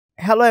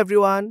Hello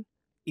everyone.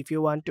 If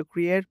you want to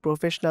create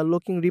professional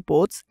looking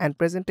reports and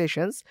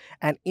presentations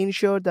and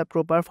ensure the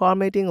proper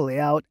formatting,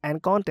 layout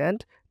and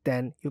content,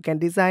 then you can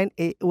design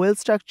a well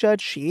structured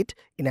sheet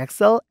in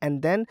Excel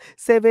and then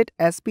save it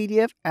as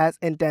PDF as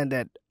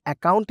intended.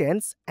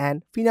 Accountants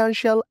and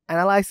financial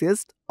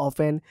analysts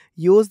often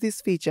use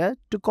this feature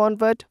to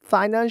convert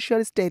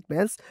financial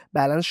statements,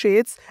 balance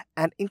sheets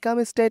and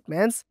income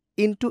statements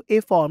into a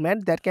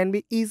format that can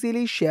be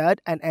easily shared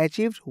and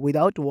achieved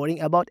without worrying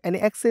about any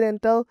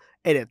accidental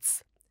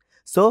edits.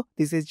 So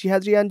this is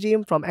Zehad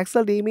Rian from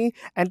Exceldemy,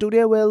 and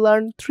today we'll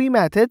learn 3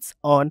 methods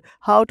on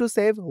how to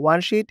save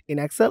one sheet in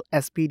Excel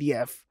as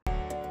PDF.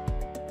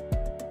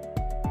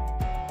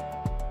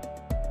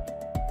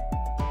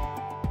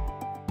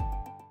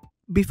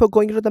 Before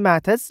going into the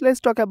methods, let's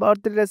talk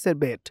about the data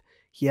bit.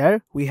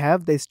 Here we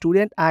have the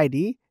student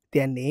ID,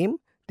 their name,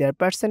 their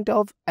percent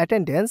of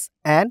attendance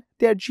and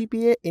their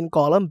GPA in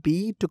column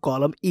B to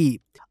column E.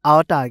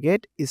 Our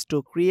target is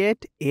to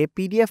create a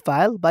PDF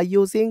file by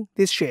using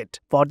this sheet.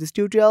 For this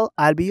tutorial,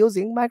 I'll be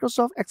using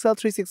Microsoft Excel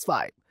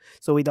 365.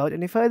 So without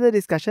any further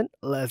discussion,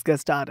 let's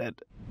get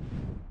started.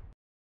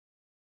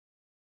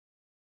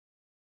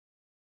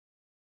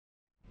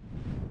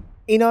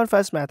 In our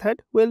first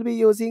method, we'll be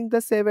using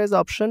the Save As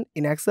option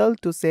in Excel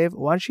to save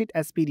one sheet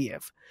as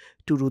PDF.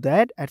 To do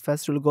that, at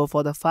first we'll go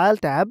for the File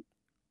tab,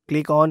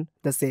 click on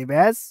the Save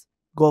As,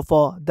 go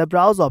for the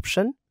Browse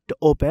option to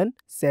open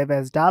Save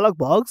As dialog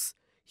box.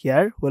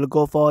 Here we'll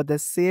go for the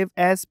Save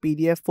As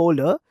PDF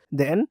folder,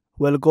 then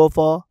we'll go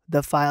for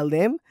the file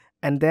name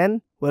and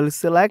then we'll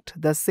select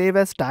the Save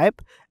As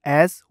type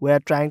as we're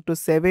trying to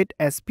save it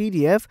as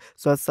PDF.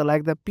 So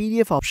select the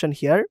PDF option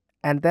here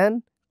and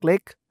then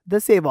click the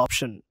Save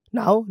option.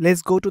 Now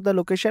let's go to the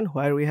location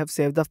where we have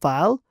saved the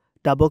file,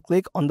 double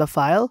click on the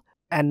file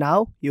and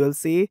now you will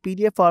see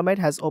PDF format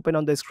has opened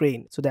on the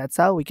screen. So that's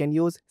how we can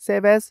use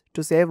Save As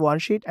to save one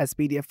sheet as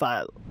PDF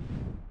file.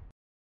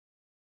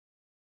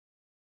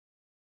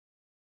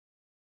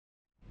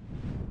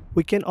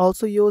 We can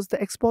also use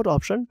the Export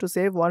option to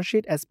save one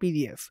sheet as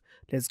PDF.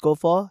 Let's go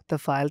for the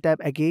File tab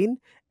again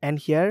and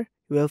here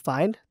you will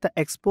find the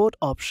Export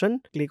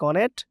option. Click on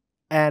it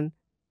and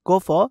go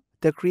for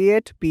the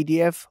Create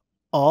PDF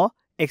or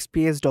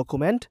XPS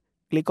document.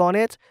 Click on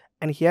it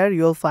and here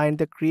you will find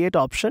the Create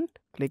option.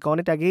 Click on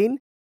it again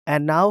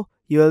and now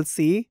you will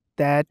see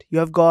that you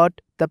have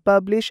got the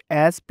Publish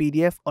as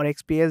PDF or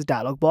XPS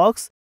dialog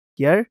box.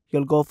 Here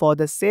you'll go for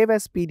the Save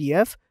as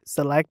PDF,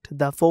 select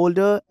the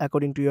folder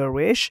according to your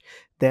wish,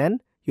 then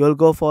you'll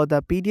go for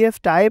the PDF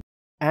type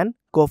and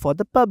go for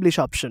the Publish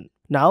option.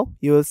 Now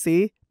you will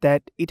see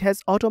that it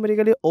has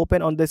automatically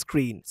opened on the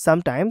screen.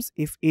 Sometimes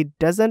if it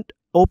doesn't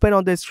open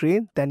on the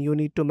screen, then you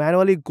need to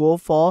manually go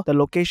for the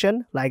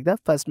location like the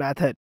first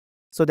method.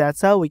 So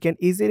that's how we can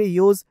easily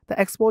use the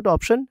Export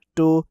option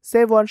to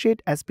save one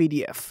sheet as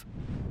PDF.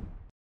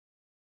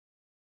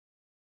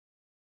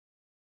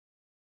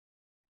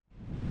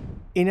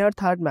 In our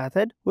third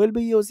method, we'll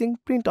be using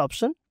Print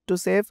option to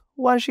save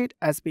one sheet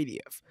as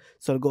PDF.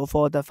 So go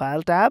for the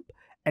File tab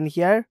and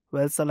here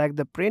we'll select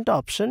the Print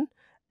option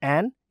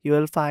and you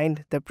will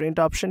find the Print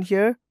option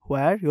here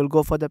where you'll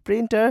go for the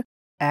printer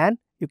and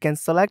you can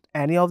select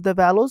any of the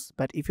values,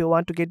 but if you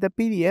want to get the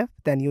PDF,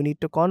 then you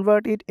need to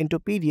convert it into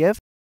PDF.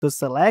 So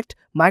select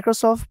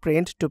Microsoft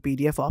Print to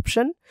PDF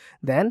option.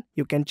 Then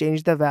you can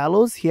change the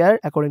values here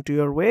according to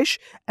your wish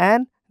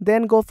and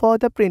then go for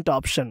the Print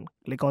option.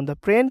 Click on the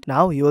Print.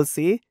 Now you will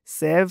see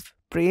Save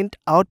Print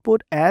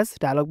Output as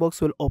dialog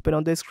box will open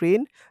on the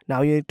screen.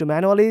 Now you need to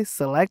manually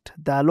select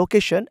the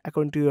location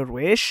according to your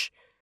wish.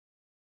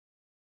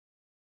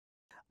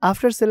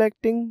 After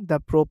selecting the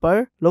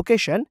proper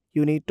location,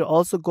 you need to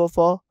also go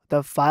for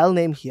the file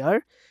name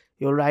here.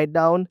 You'll write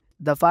down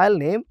the file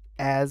name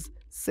as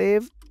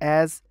Save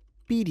as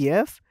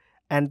PDF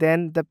and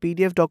then the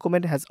PDF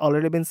document has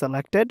already been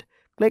selected.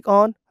 Click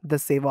on the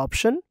Save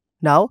option.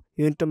 Now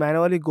you need to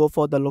manually go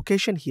for the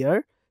location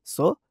here.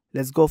 So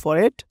let's go for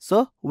it.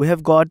 So we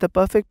have got the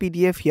perfect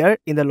PDF here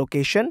in the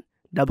location.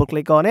 Double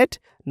click on it.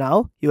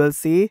 Now you will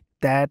see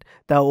that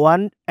the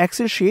one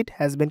Excel sheet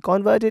has been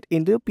converted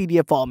into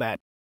PDF format.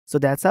 So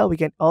that's how we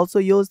can also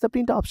use the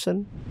Print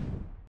option.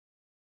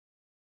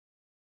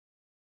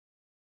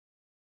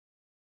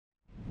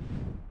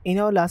 In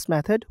our last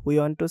method, we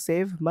want to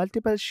save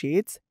multiple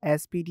sheets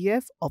as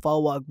PDF of our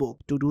workbook.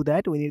 To do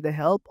that, we need the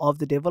help of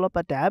the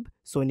Developer tab.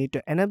 So we need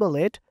to enable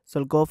it.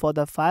 So we'll go for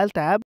the File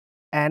tab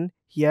and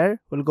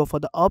here we'll go for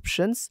the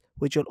Options,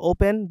 which will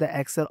open the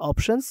Excel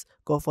options.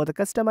 Go for the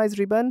Customize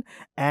ribbon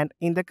and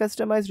in the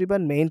Customize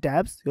ribbon main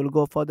tabs, you'll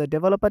go for the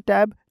Developer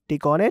tab,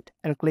 tick on it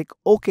and click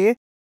OK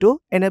to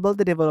enable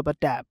the Developer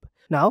tab.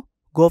 Now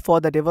go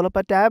for the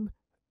Developer tab,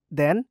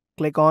 then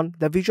click on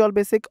the Visual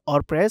Basic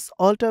or press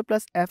Alt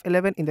plus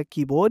F11 in the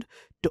keyboard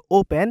to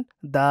open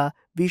the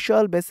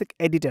Visual Basic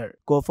editor.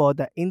 Go for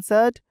the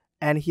Insert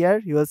and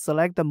here you will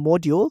select the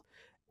module.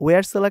 We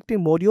are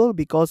selecting module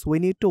because we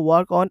need to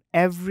work on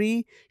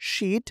every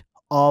sheet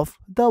of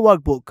the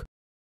workbook.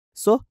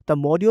 So the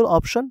module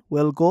option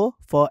will go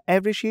for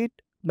every sheet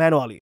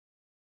manually.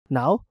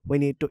 Now we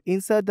need to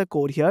insert the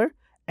code here.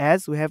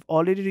 As we have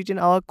already written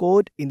our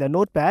code in the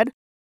notepad,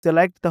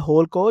 select the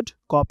whole code,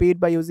 copy it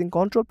by using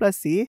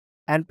Ctrl+C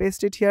and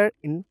paste it here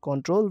in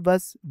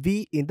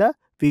Ctrl+V in the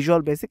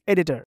Visual Basic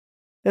Editor.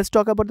 Let's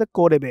talk about the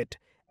code a bit.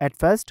 At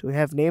first, we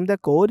have named the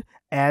code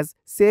as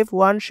save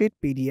one sheet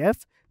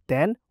PDF.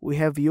 Then we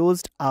have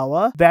used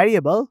our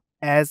variable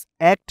as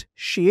act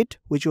sheet,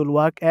 which will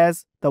work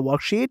as the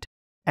worksheet.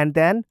 And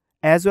then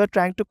as we are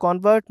trying to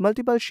convert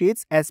multiple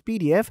sheets as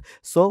PDF,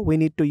 so we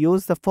need to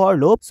use the for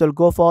loop. So we'll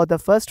go for the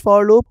first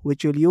for loop,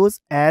 which will use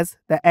as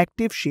the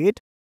active sheet,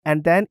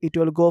 and then it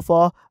will go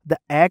for the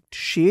act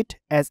sheet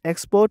as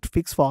export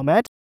fixed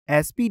format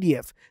as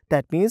PDF.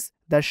 That means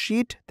the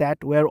sheet that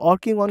we're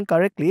working on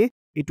correctly,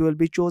 it will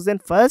be chosen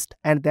first,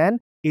 and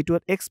then it will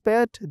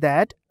export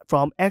that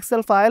from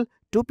Excel file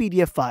to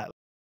PDF file.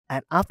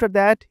 And after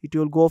that, it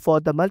will go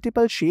for the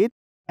multiple sheet,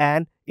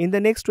 and in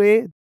the next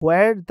way,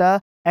 where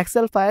the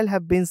Excel file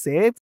have been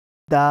saved,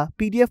 the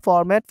PDF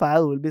format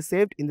file will be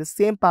saved in the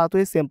same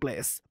pathway, same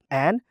place.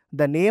 And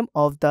the name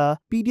of the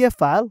PDF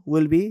file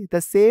will be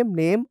the same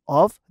name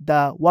of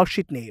the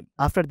worksheet name.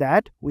 After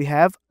that, we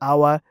have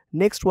our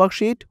next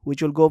worksheet,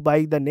 which will go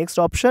by the next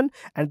option,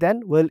 and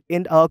then we'll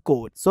end our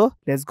code. So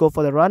let's go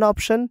for the run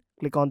option,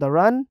 click on the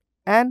run,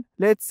 and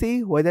let's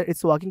see whether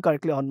it's working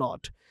correctly or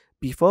not.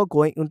 Before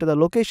going into the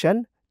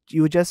location,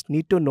 you just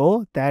need to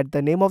know that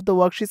the name of the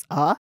worksheets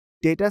are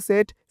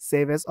dataset,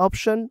 save as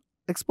option,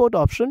 export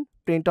option,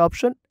 print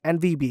option,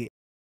 and VBA.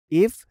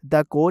 If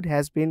the code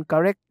has been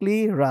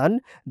correctly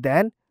run,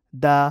 then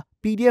the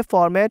PDF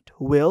format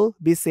will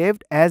be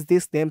saved as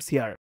these names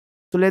here.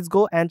 So let's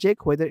go and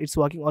check whether it's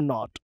working or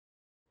not.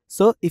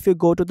 So if you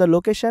go to the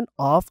location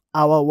of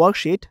our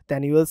worksheet,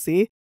 then you will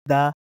see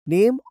the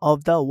name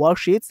of the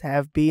worksheets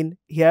have been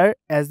here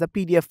as the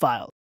PDF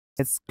file.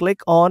 Let's click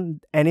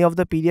on any of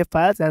the PDF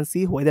files and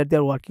see whether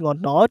they're working or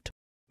not.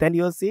 Then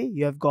you'll see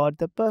you have got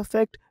the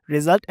perfect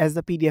result as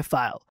the PDF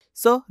file.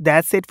 So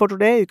that's it for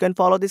today. You can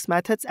follow these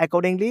methods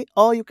accordingly,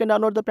 or you can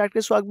download the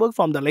practice workbook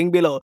from the link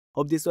below.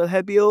 Hope this will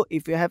help you.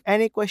 If you have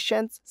any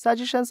questions,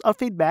 suggestions, or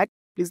feedback,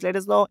 please let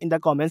us know in the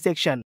comment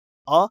section.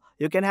 Or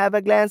you can have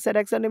a glance at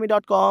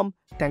Exceldemy.com.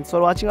 Thanks for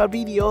watching our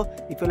video.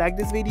 If you like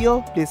this video,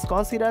 please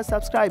consider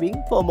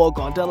subscribing for more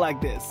content like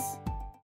this.